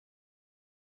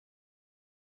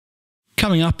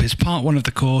Coming up is part one of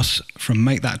the course from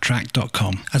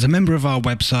MakeThatTrack.com. As a member of our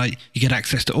website, you get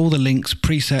access to all the links,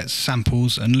 presets,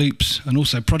 samples and loops, and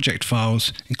also project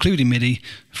files, including MIDI,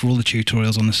 for all the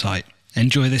tutorials on the site.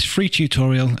 Enjoy this free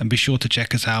tutorial and be sure to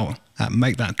check us out at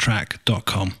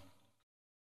MakeThatTrack.com.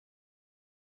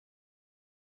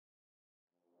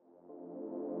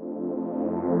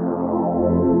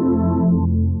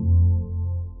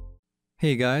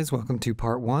 Hey guys, welcome to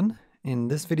part one. In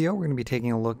this video, we're going to be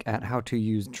taking a look at how to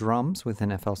use drums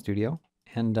within FL Studio.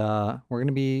 And we're going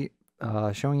to be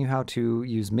showing you how to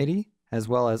use MIDI as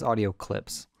well as audio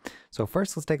clips. So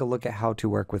first, let's take a look at how to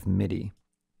work with MIDI.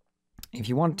 If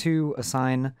you want to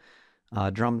assign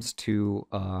drums to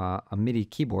a MIDI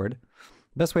keyboard,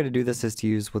 the best way to do this is to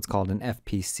use what's called an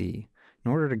FPC.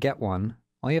 In order to get one,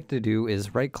 all you have to do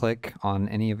is right-click on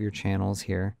any of your channels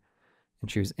here and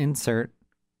choose Insert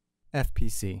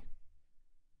FPC.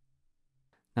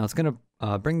 Now it's going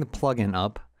to bring the plugin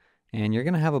up, and you're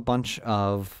going to have a bunch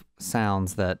of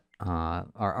sounds that are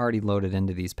already loaded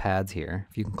into these pads here.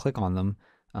 If you can click on them,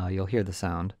 you'll hear the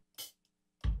sound.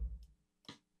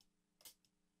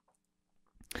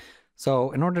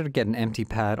 So in order to get an empty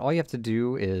pad, all you have to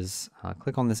do is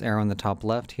click on this arrow in the top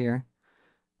left here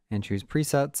and choose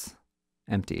Presets,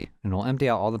 Empty. And it'll empty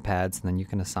out all the pads, and then you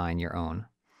can assign your own.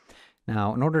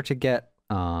 Now in order to get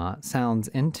sounds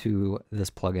into this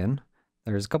plugin,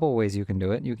 there's a couple of ways you can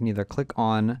do it. You can either click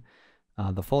on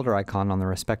the folder icon on the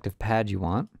respective pad you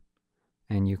want,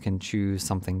 and you can choose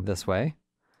something this way.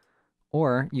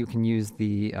 Or you can use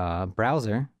the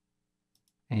browser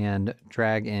and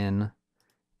drag in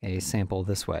a sample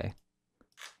this way.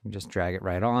 You just drag it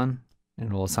right on, and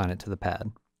it will assign it to the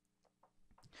pad.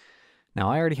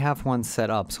 Now I already have one set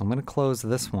up, so I'm going to close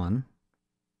this one.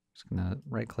 Just going to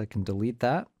right-click and delete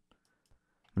that.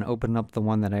 I'm going to open up the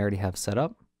one that I already have set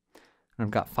up. I've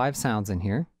got 5 sounds in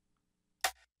here.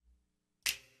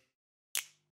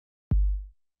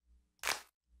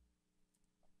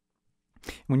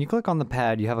 When you click on the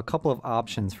pad, you have a couple of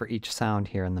options for each sound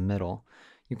here in the middle.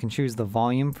 You can choose the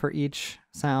volume for each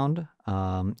sound.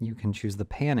 You can choose the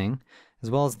panning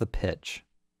as well as the pitch.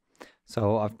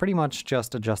 So I've pretty much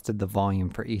just adjusted the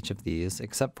volume for each of these,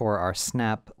 except for our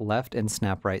snap left and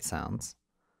snap right sounds.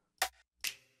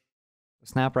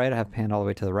 Snap right I have panned all the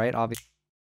way to the right, obviously.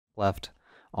 Left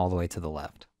all the way to the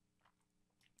left.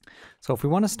 So if we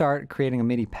want to start creating a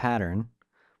MIDI pattern,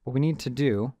 what we need to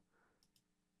do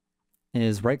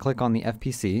is right-click on the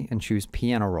FPC and choose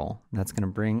Piano Roll. And that's going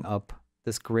to bring up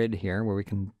this grid here where we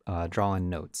can draw in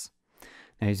notes.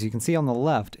 Now, as you can see on the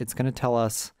left, it's going to tell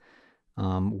us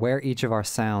where each of our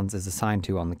sounds is assigned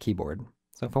to on the keyboard.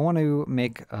 So if I want to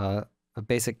make a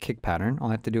basic kick pattern, all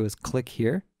I have to do is click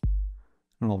here,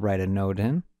 and we'll write a note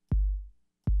in.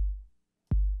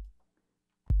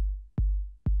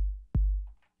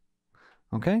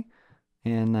 Okay,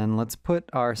 and then let's put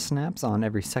our snaps on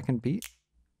every second beat.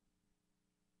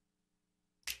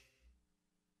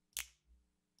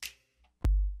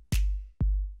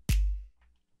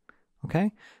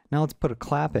 Okay, now let's put a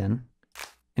clap in.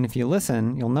 And if you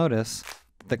listen, you'll notice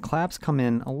the claps come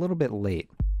in a little bit late.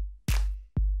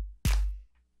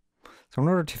 So in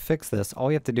order to fix this,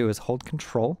 all you have to do is hold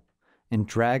Control and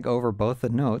drag over both the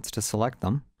notes to select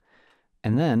them.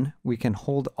 And then we can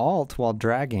hold Alt while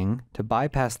dragging to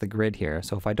bypass the grid here.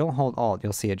 So if I don't hold Alt,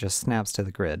 you'll see it just snaps to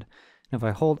the grid. And if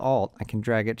I hold Alt, I can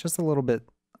drag it just a little bit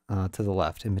to the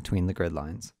left in between the grid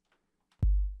lines.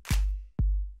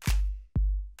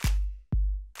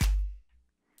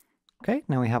 Okay,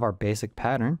 now we have our basic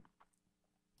pattern.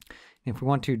 If we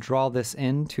want to draw this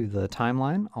into the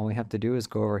timeline, all we have to do is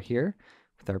go over here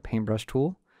with our paintbrush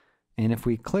tool. And if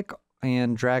we click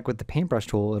and drag with the paintbrush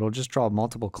tool, it'll just draw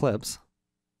multiple clips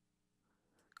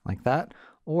like that.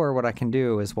 Or what I can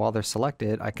do is while they're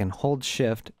selected, I can hold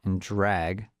Shift and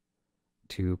drag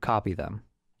to copy them.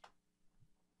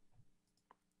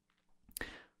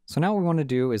 So now what we want to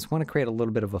do is want to create a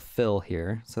little bit of a fill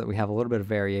here so that we have a little bit of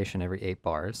variation every 8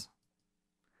 bars.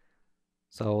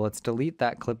 So let's delete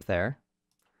that clip there.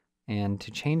 And to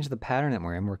change the pattern that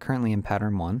we're currently in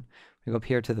pattern 1. We go up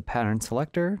here to the pattern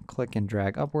selector, click and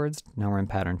drag upwards. Now we're in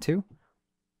pattern 2.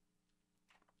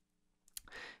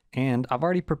 And I've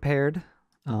already prepared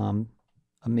a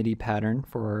MIDI pattern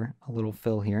for a little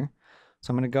fill here.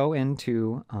 So I'm going to go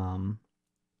into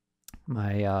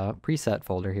my preset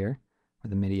folder here where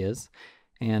the MIDI is.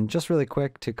 And just really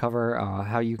quick to cover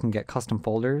how you can get custom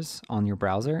folders on your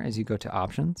browser as you go to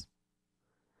Options.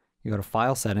 You go to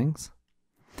File Settings,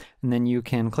 and then you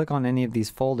can click on any of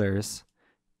these folders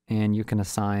and you can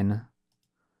assign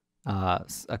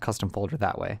a custom folder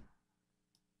that way.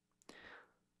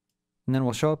 And then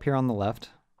we'll show up here on the left.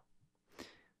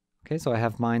 Okay, so I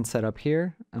have mine set up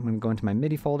here. I'm going to go into my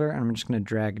MIDI folder and I'm just going to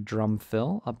drag drum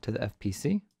fill up to the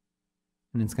FPC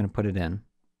and it's going to put it in.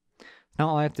 Now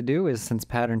all I have to do is, since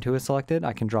pattern 2 is selected,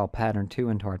 I can draw pattern 2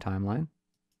 into our timeline.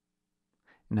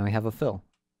 And now we have a fill.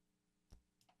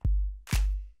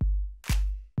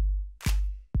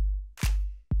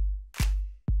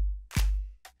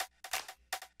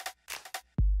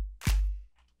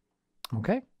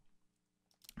 Okay.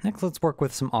 Next, let's work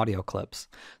with some audio clips.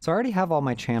 So I already have all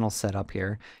my channels set up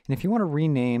here. And if you want to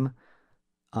rename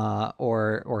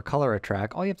or color a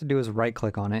track, all you have to do is right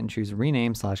click on it and choose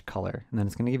rename/color. And then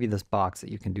it's going to give you this box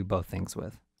that you can do both things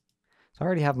with. So I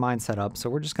already have mine set up.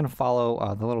 So we're just going to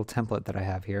follow the little template that I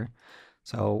have here.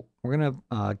 So we're going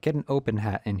to get an open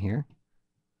hat in here.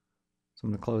 So I'm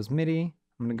going to close MIDI.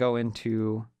 I'm going to go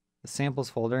into the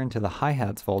samples folder, into the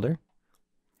hi-hats folder.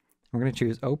 We're going to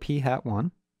choose OP hat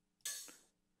 1.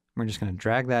 We're just going to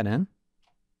drag that in.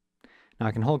 Now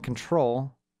I can hold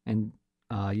Control and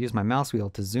use my mouse wheel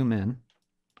to zoom in.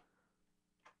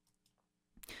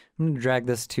 I'm going to drag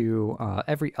this to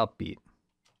every upbeat.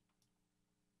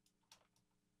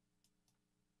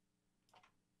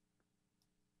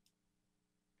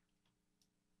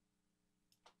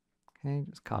 Okay,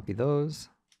 just copy those.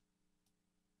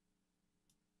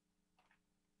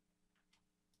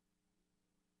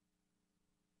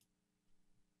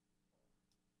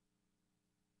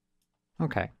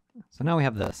 Okay, so now we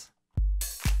have this.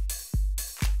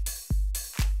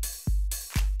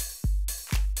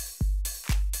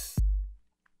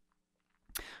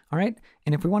 All right,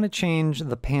 and if we want to change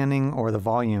the panning or the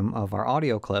volume of our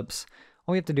audio clips,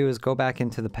 all we have to do is go back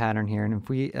into the pattern here, and if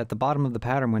we, at the bottom of the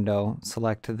pattern window,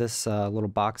 select this little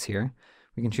box here,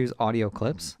 we can choose audio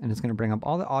clips, and it's going to bring up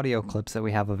all the audio clips that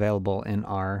we have available in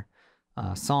our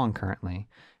song currently.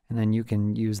 And then you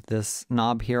can use this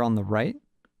knob here on the right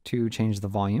to change the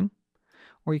volume,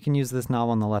 or you can use this knob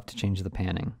on the left to change the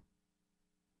panning.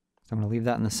 So I'm going to leave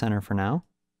that in the center for now.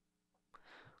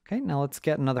 Okay, now let's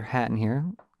get another hat in here.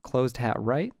 Closed hat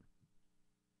right.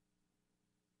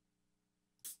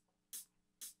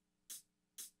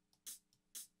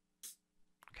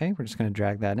 Okay, we're just going to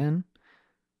drag that in.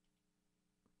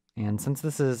 And since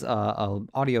this is an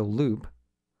audio loop,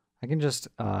 I can just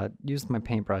use my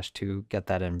paintbrush to get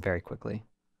that in very quickly.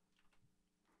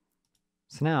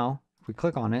 So now, if we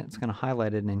click on it, it's going to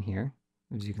highlight it in here,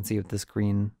 as you can see with this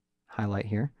green highlight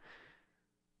here.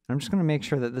 I'm just going to make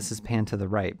sure that this is panned to the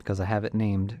right because I have it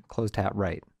named closed hat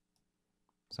right.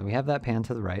 So we have that pan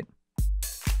to the right.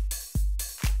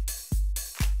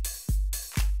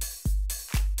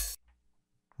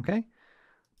 Okay,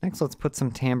 next let's put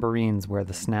some tambourines where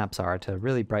the snaps are to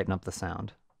really brighten up the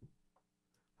sound.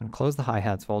 I'm going to close the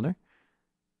hi-hats folder,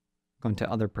 go into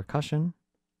other percussion,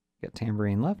 get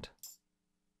tambourine left,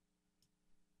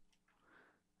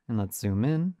 and let's zoom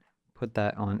in, put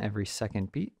that on every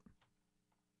second beat.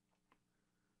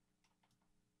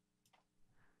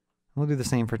 We'll do the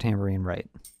same for tambourine right.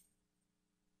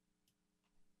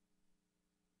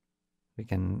 We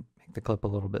can make the clip a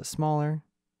little bit smaller.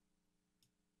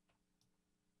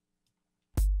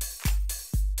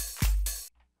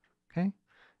 Okay,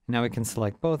 now we can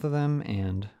select both of them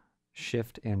and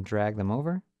shift and drag them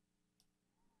over.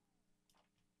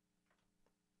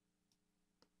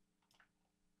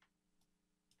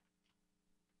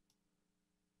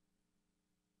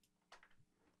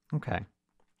 Okay.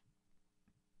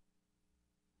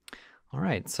 All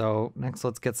right, so next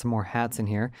let's get some more hats in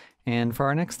here. And for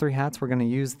our next 3 hats, we're going to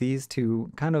use these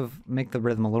to kind of make the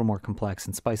rhythm a little more complex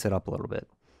and spice it up a little bit.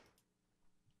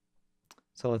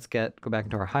 So let's go back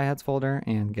into our hi-hats folder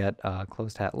and get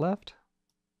closed hat left.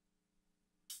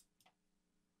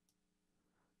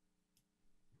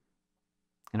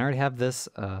 And I already have this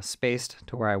spaced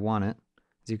to where I want it.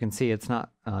 As you can see, it's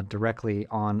not directly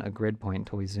on a grid point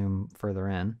until we zoom further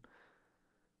in.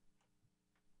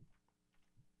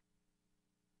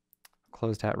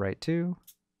 Closed hat right 2,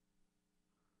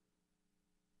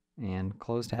 and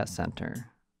closed hat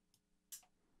center.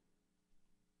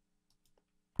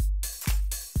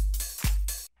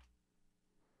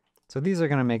 So these are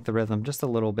going to make the rhythm just a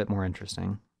little bit more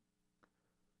interesting.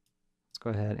 Let's go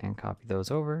ahead and copy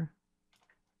those over.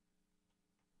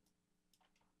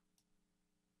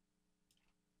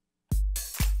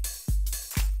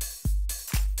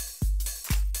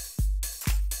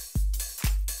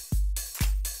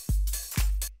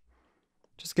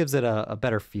 Gives it a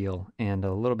better feel and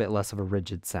a little bit less of a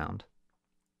rigid sound.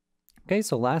 Okay,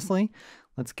 so lastly,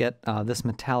 let's get this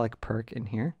metallic perk in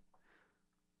here.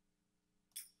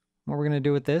 What we're going to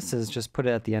do with this is just put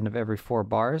it at the end of every 4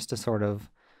 bars to sort of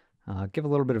give a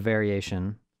little bit of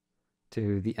variation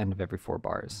to the end of every 4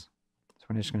 bars. So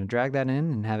we're just going to drag that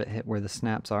in and have it hit where the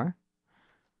snaps are.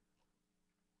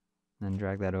 Then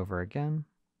drag that over again.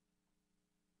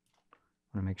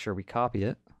 I want to make sure we copy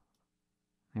it.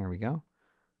 There we go.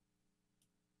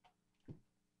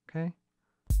 Okay.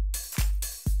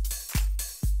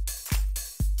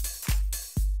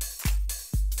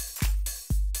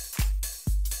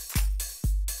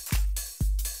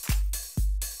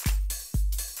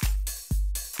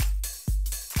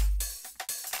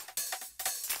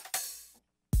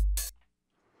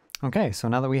 Okay, so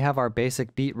now that we have our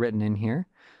basic beat written in here,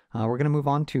 we're going to move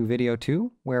on to video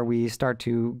 2, where we start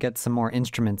to get some more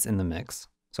instruments in the mix.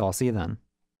 So I'll see you then.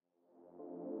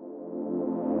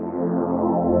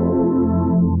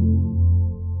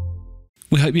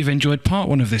 We hope you've enjoyed part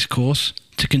 1 of this course.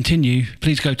 To continue,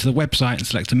 please go to the website and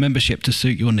select a membership to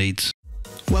suit your needs.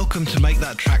 Welcome to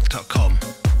MakeThatTrack.com.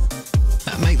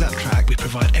 At Make That Track, we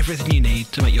provide everything you need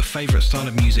to make your favourite style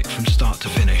of music from start to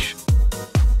finish.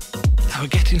 Our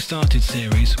Getting Started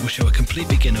series will show a complete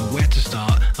beginner where to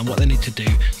start and what they need to do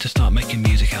to start making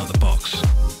music out of the box.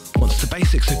 Once the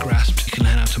basics are grasped, you can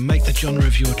learn how to make the genre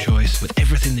of your choice with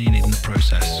everything that you need in the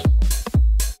process.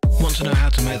 Want to know how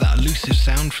to make that elusive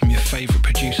sound from your favourite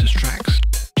producer's tracks?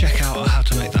 Check out our How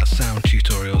to Make That Sound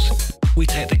tutorials. We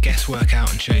take the guesswork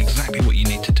out and show you exactly what you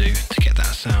need to do to get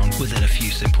that sound within a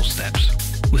few simple steps.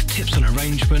 With tips on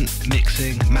arrangement,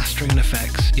 mixing, mastering and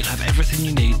effects, you'll have everything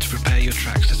you need to prepare your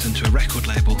tracks to send to a record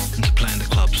label and to play in the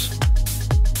clubs.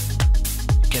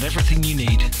 Get everything you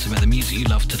need to make the music you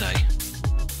love today.